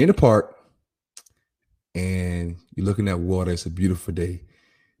 You're in the park and you're looking at water. It's a beautiful day.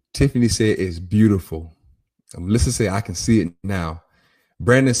 Tiffany said it's beautiful. Melissa said, I can see it now.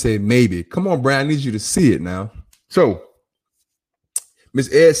 Brandon said, maybe. Come on, Brandon. I need you to see it now. So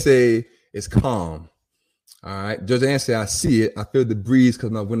Miss Ed said it's calm. All right. Judge Ann said, I see it. I feel the breeze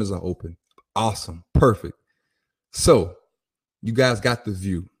because my windows are open. Awesome. Perfect. So you guys got the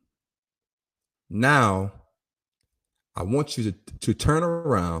view. Now, I want you to turn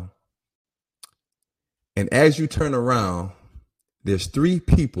around. And as you turn around, there's 3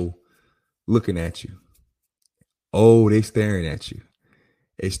 people looking at you. Oh, they staring at you.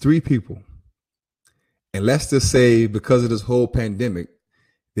 It's 3 people. And let's just say because of this whole pandemic,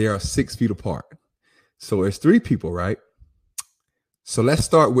 they are 6 feet apart. So it's 3 people, right? So let's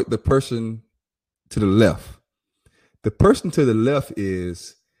start with the person to the left. The person to the left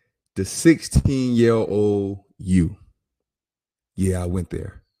is the 16-year-old you. Yeah, I went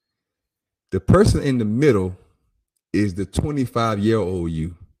there. The person in the middle is the 25-year-old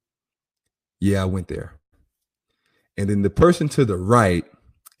you. Yeah, I went there. And then the person to the right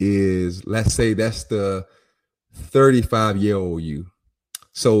is, let's say that's the 35-year-old you.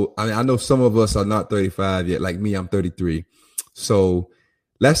 So I know some of us are not 35 yet. Like me, I'm 33. So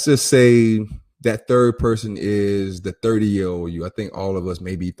let's just say that third person is the 30-year-old you. I think all of us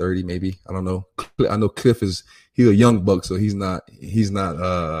may be 30, maybe. I don't know. I know Cliff he's a young buck, so he's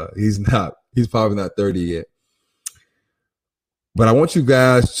probably not 30 yet. But I want you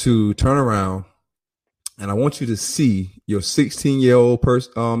guys to turn around and I want you to see your 16-year-old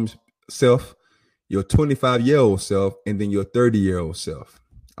self, your 25-year-old self, and then your 30-year-old self.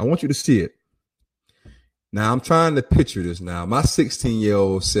 I want you to see it. Now, I'm trying to picture this now. My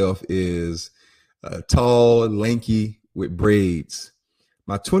 16-year-old self is tall, lanky, with braids.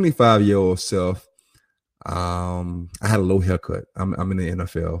 My 25-year-old self, I had a low haircut. I'm in the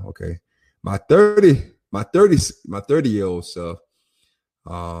NFL, okay? My 30-year-old self,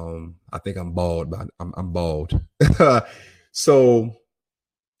 I think I'm bald, but I'm bald. So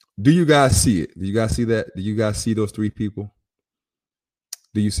do you guys see it? Do you guys see that? Do you guys see those three people?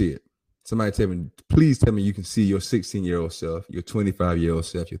 Do you see it? Somebody tell me, please tell me you can see your 16-year-old self, your 25-year-old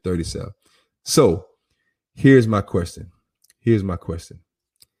self, your 30 self. So here's my question. Here's my question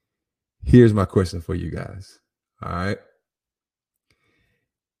for you guys. All right.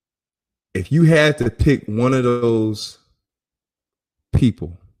 If you had to pick one of those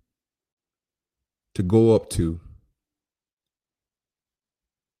people to go up to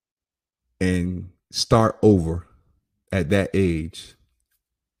and start over at that age,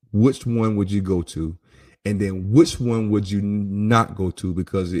 which one would you go to? And then which one would you not go to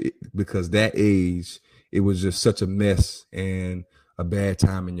because that age, it was just such a mess and a bad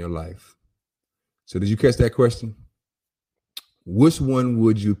time in your life? So did you catch that question? Which one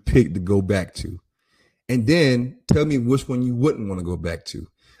would you pick to go back to? And then tell me which one you wouldn't want to go back to.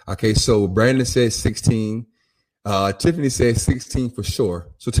 Okay, so Brandon said 16. Tiffany said 16 for sure.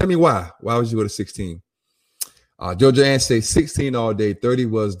 So tell me why. Why would you go to 16? Jojo Ann says 16 all day. 30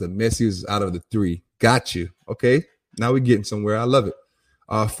 was the messiest out of the three. Got you. Okay, now we're getting somewhere. I love it.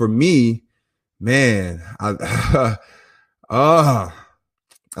 For me, man, I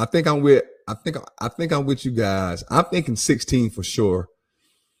think I'm with you guys. I'm thinking 16 for sure.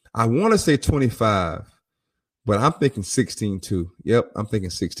 I want to say 25, but I'm thinking 16 too. Yep, I'm thinking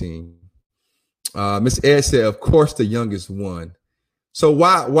 16. Miss Ed said, of course, the youngest one. So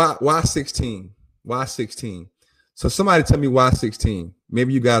why 16? Why 16? So somebody tell me why 16.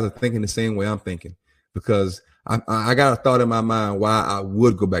 Maybe you guys are thinking the same way I'm thinking, because I got a thought in my mind why I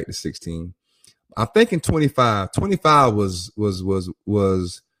would go back to 16. I'm thinking 25. 25 was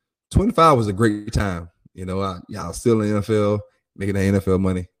 25 was a great time. You know, I was still in the NFL, making that NFL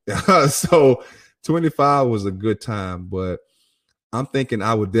money. So 25 was a good time, but I'm thinking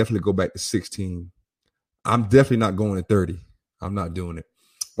I would definitely go back to 16. I'm definitely not going to 30. I'm not doing it.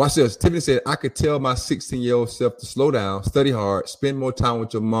 Watch this. Tiffany said, I could tell my 16-year-old self to slow down, study hard, spend more time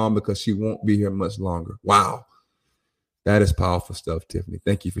with your mom because she won't be here much longer. Wow. That is powerful stuff, Tiffany.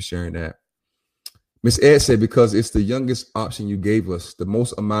 Thank you for sharing that. Miss Ed said, because it's the youngest option you gave us, the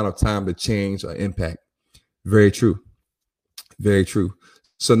most amount of time to change or impact. Very true. Very true.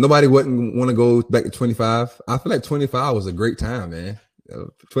 So nobody wouldn't want to go back to 25. I feel like 25 was a great time, man.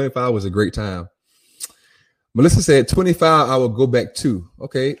 25 was a great time. Melissa said 25, I will go back to.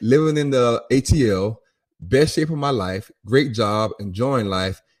 Okay. Living in the ATL, best shape of my life, great job, enjoying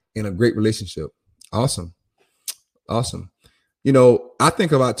life, in a great relationship. Awesome. Awesome. You know, I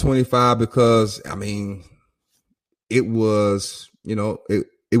think about 25 because, I mean, it was, you know,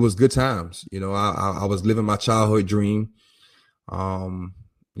 it was good times. You know, I was living my childhood dream.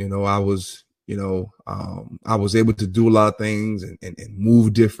 You know, I was able to do a lot of things and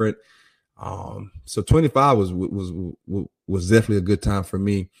move different. So 25 was definitely a good time for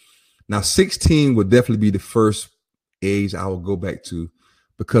me. Now 16 would definitely be the first age I will go back to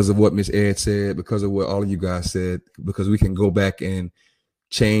because of what Miss Ed said, because of what all of you guys said, because we can go back and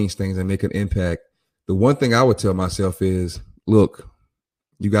change things and make an impact. The one thing I would tell myself is, look,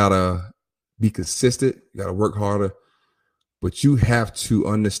 you gotta be consistent, you gotta work harder, but you have to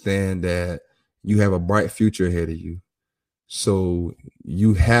understand that you have a bright future ahead of you. So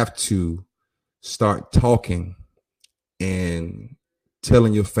you have to start talking and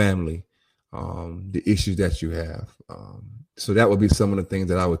telling your family the issues that you have. So that would be some of the things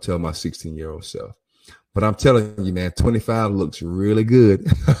that I would tell my 16-year-old self. But I'm telling you, man, 25 looks really good.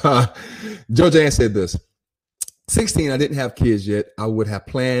 Jojo Ann said this. 16, I didn't have kids yet. I would have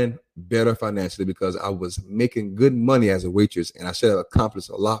planned better financially because I was making good money as a waitress, and I should have accomplished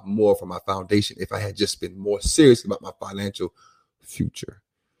a lot more for my foundation if I had just been more serious about my financial future.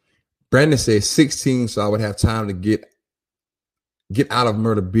 Brandon says 16, so I would have time to get out of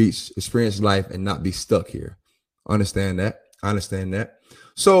Myrtle Beach, experience life, and not be stuck here. Understand that? I understand that.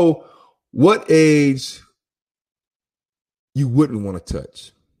 So what age you wouldn't want to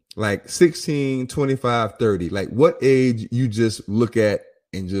touch? Like 16, 25, 30. Like what age you just look at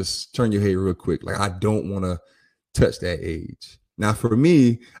and just turn your head real quick? Like I don't want to touch that age. Now for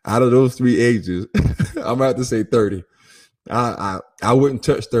me, out of those three ages, I'm about to say 30. I wouldn't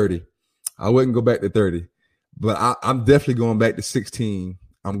touch 30. I wouldn't go back to 30. But I'm definitely going back to 16.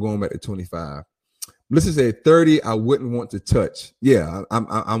 I'm going back to 25. Let's just say 30, I wouldn't want to touch. Yeah,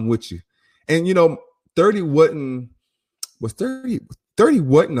 I'm with you. And, 30 wasn't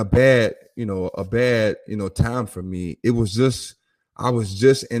a bad, time for me. It was just, I was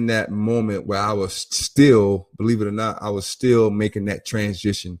just in that moment where I was still, believe it or not, I was still making that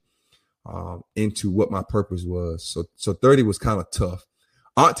transition into what my purpose was. So 30 was kind of tough.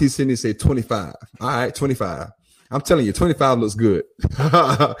 Auntie Cindy said 25. All right, 25. I'm telling you, 25 looks good.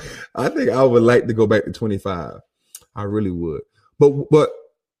 I think I would like to go back to 25. I really would. But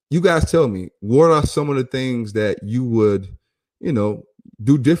you guys tell me, what are some of the things that you would,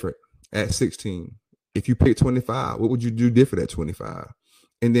 do different at 16? If you pick 25, what would you do different at 25?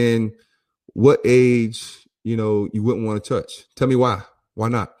 And then what age, you wouldn't want to touch? Tell me why. Why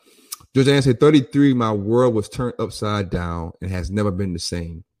not? Georgianne said 33, my world was turned upside down and has never been the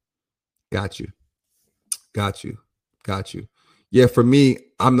same. Got you. Yeah, for me,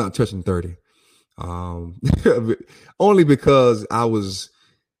 I'm not touching 30. Only because I was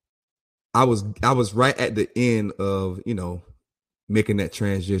right at the end of, making that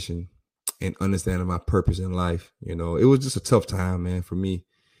transition and understanding my purpose in life. It was just a tough time, man, for me,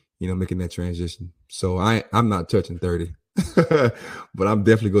 making that transition. So I'm not touching 30. But I'm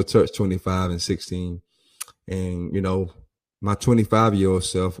definitely going to touch 25 and 16. And, my 25-year-old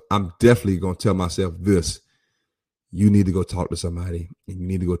self, I'm definitely going to tell myself this. You need to go talk to somebody, and you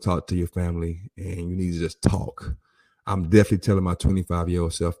need to go talk to your family, and you need to just talk. I'm definitely telling my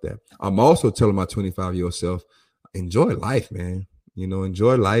 25-year-old self that. I'm also telling my 25-year-old self, enjoy life, man.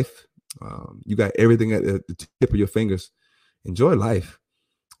 Enjoy life. You got everything at the tip of your fingers. Enjoy life.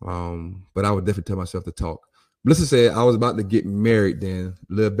 But I would definitely tell myself to talk. Melissa said, I was about to get married then,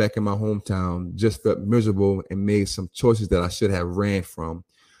 lived back in my hometown, just felt miserable and made some choices that I should have ran from.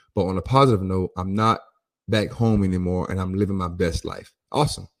 But on a positive note, I'm not back home anymore and I'm living my best life.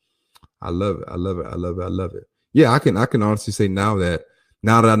 Awesome. I love it. Yeah, I can honestly say now that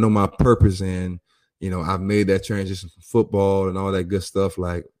I know my purpose and, I've made that transition from football and all that good stuff,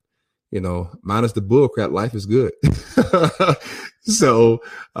 like, minus the bull crap, life is good. So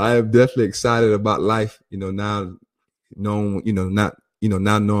I am definitely excited about life, now knowing,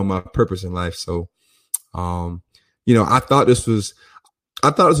 now knowing my purpose in life. So, I thought this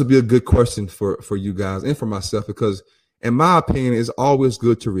would be a good question for you guys and for myself, because in my opinion, it's always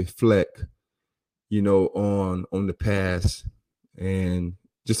good to reflect, on the past and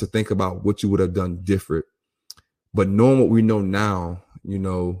just to think about what you would have done different. But knowing what we know now,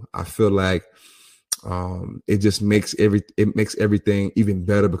 I feel like it just makes everything even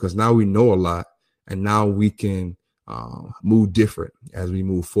better, because now we know a lot and now we can move different as we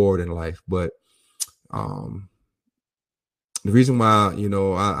move forward in life. But the reason why,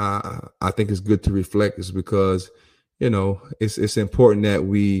 I think it's good to reflect is because, it's important that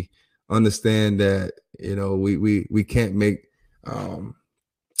we understand that, we can't make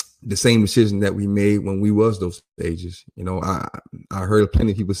the same decision that we made when we was those ages. I heard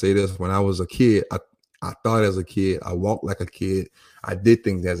plenty of people say this. When I was a kid, I thought as a kid, I walked like a kid, I did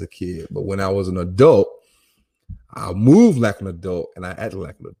things as a kid. But when I was an adult, I moved like an adult and I acted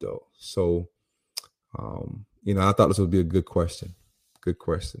like an adult. So, I thought this would be a good question. Good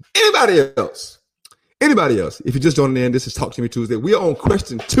question. Anybody else? If you're just joining in, this is Talk to Me Tuesday. We are on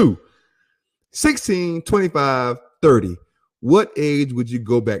question 2. 16, 25, 30. What age would you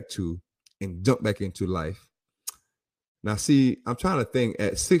go back to and jump back into life? Now, see, I'm trying to think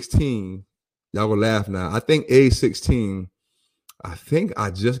at 16, y'all will laugh now. I think age 16, I think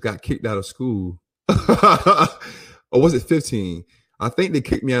I just got kicked out of school. Or was it 15? I think they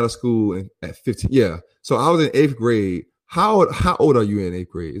kicked me out of school at 15. Yeah. So I was in 8th grade. How old are you in 8th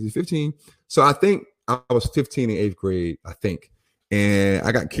grade? Is it 15? So I think I was 15 in 8th grade, I think. And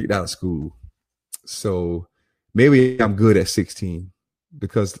I got kicked out of school. So maybe I'm good at 16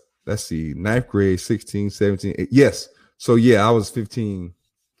 because let's see, 9th grade, 16, 17. Yes. So yeah, I was 15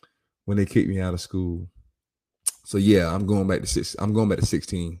 when they kicked me out of school. So yeah, I'm going back to 6. I'm going back to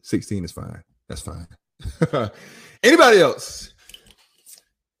 16. 16 is fine. That's fine. Anybody else?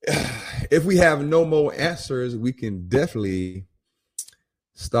 If we have no more answers, we can definitely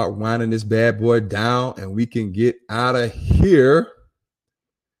start winding this bad boy down and we can get out of here.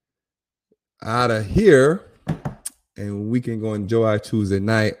 And we can go enjoy our Tuesday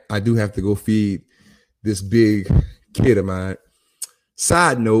night. I do have to go feed this big kid of mine.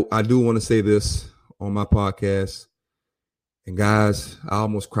 Side note, I do want to say this on my podcast. And guys, I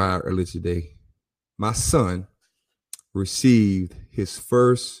almost cried earlier today. My son received his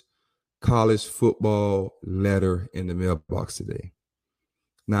first college football letter in the mailbox today.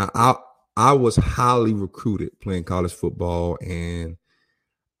 Now, I was highly recruited playing college football, and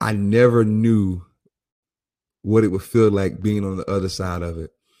I never knew what it would feel like being on the other side of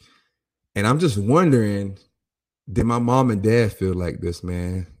it. And I'm just wondering, did my mom and dad feel like this,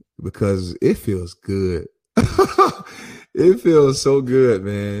 man? Because it feels good. It feels so good,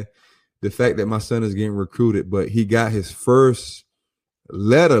 man. The fact that my son is getting recruited, but he got his first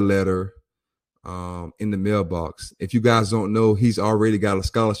letter in the mailbox. If you guys don't know, he's already got a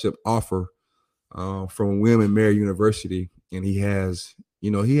scholarship offer from William & Mary University, and he has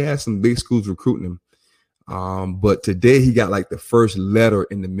some big schools recruiting him. But today he got like the first letter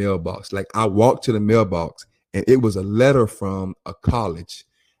in the mailbox. Like I walked to the mailbox and it was a letter from a college,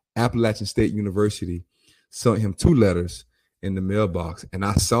 Appalachian State University, sent him 2 letters in the mailbox, and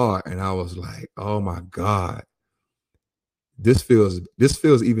I saw it and I was like, oh my God, this feels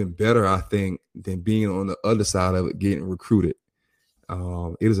even better, I think, than being on the other side of it, getting recruited.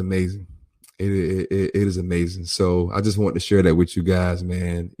 It is amazing. It is amazing. So I just want to share that with you guys,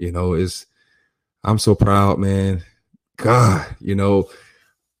 man. I'm so proud, man. God,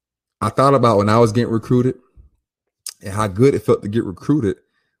 I thought about when I was getting recruited and how good it felt to get recruited.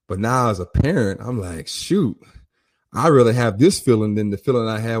 But now as a parent, I'm like, shoot, I really have this feeling than the feeling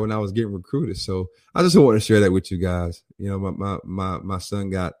I had when I was getting recruited. So I just want to share that with you guys. My son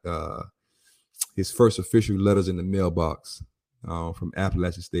got his first official letters in the mailbox from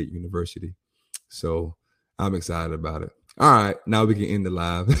Appalachian State University. So I'm excited about it. All right, now we can end the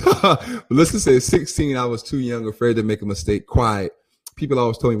live. Melissa says 16, I was too young, afraid to make a mistake, quiet. People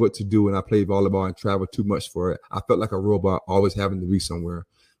always told me what to do, and I played volleyball and traveled too much for it. I felt like a robot, always having to be somewhere.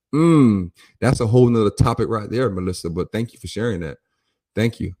 That's a whole nother topic right there, Melissa, but thank you for sharing that.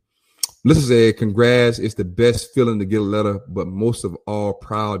 Thank you. Melissa said, congrats. It's the best feeling to get a letter, but most of all,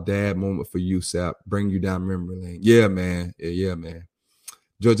 proud dad moment for you, Sap. Bring you down memory lane. Yeah, man. Yeah, man.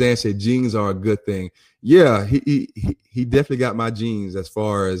 Georgianne said, genes are a good thing. Yeah, he definitely got my genes as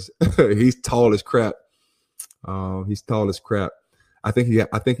far as he's tall as crap. He's tall as crap. I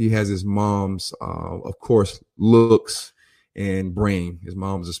think he has his mom's, of course, looks and brain. His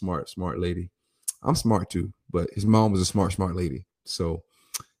mom was a smart lady. I'm smart too, but his mom was a smart lady. So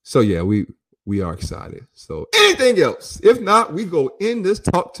yeah, we are excited. So anything else? If not, we go in this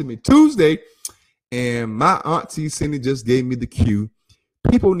Talk to Me Tuesday, and my auntie Cindy just gave me the cue.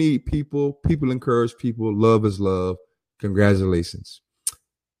 People need people. People encourage people. Love is love. Congratulations.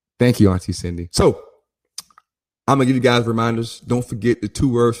 Thank you, Auntie Cindy. So I'm gonna give you guys reminders. Don't forget the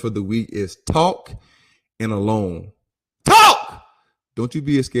 2 words for the week is talk and alone. Talk. Don't you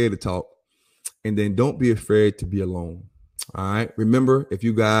be scared to talk. And then don't be afraid to be alone. All right. Remember, if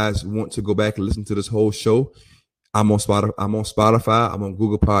you guys want to go back and listen to this whole show, I'm on Spotify. I'm on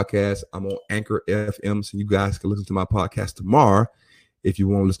Google Podcasts. I'm on Anchor FM. So you guys can listen to my podcast tomorrow if you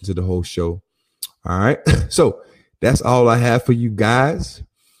want to listen to the whole show. All right. So that's all I have for you guys.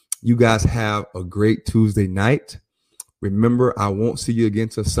 You guys have a great Tuesday night. Remember, I won't see you again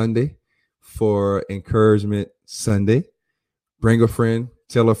till Sunday for Encouragement Sunday. Bring a friend,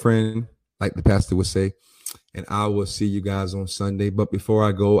 tell a friend, like the pastor would say, and I will see you guys on Sunday. But before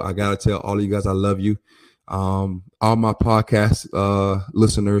I go, I got to tell all of you guys I love you. All my podcast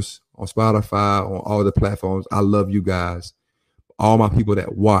listeners on Spotify, on all the platforms, I love you guys. All my people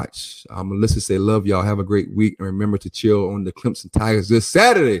that watch, Melissa say, love y'all. Have a great week. And remember to chill on the Clemson Tigers this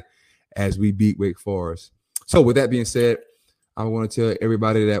Saturday as we beat Wake Forest. So with that being said, I want to tell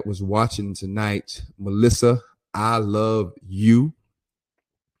everybody that was watching tonight, Melissa, I love you.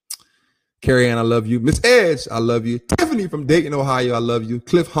 Carrie Ann, I love you. Miss Edge, I love you. Tiffany from Dayton, Ohio, I love you.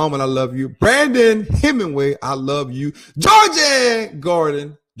 Cliff Harmon, I love you. Brandon Hemingway, I love you. Georgianne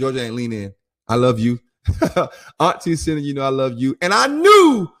Gordon, Georgianne, lean in. I love you. Auntie Cindy, I love you. And our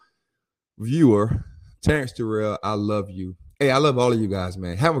new viewer, Terrence Terrell, I love you. Hey, I love all of you guys,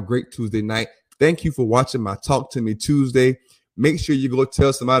 man. Have a great Tuesday night. Thank you for watching my Talk to Me Tuesday. Make sure you go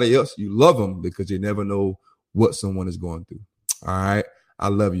tell somebody else you love them, because you never know what someone is going through. All right. I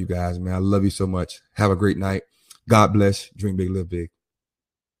love you guys, man. I love you so much. Have a great night. God bless. Dream big, live big.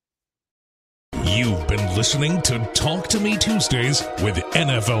 You've been listening to Talk to Me Tuesdays with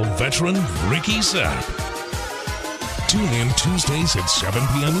NFL veteran Ricky Sapp. Tune in Tuesdays at 7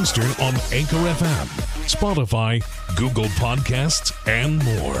 p.m. Eastern on Anchor FM, Spotify, Google Podcasts, and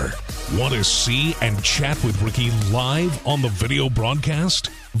more. Want to see and chat with Ricky live on the video broadcast?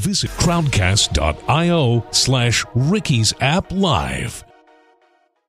 Visit crowdcast.io/Ricky's App Live.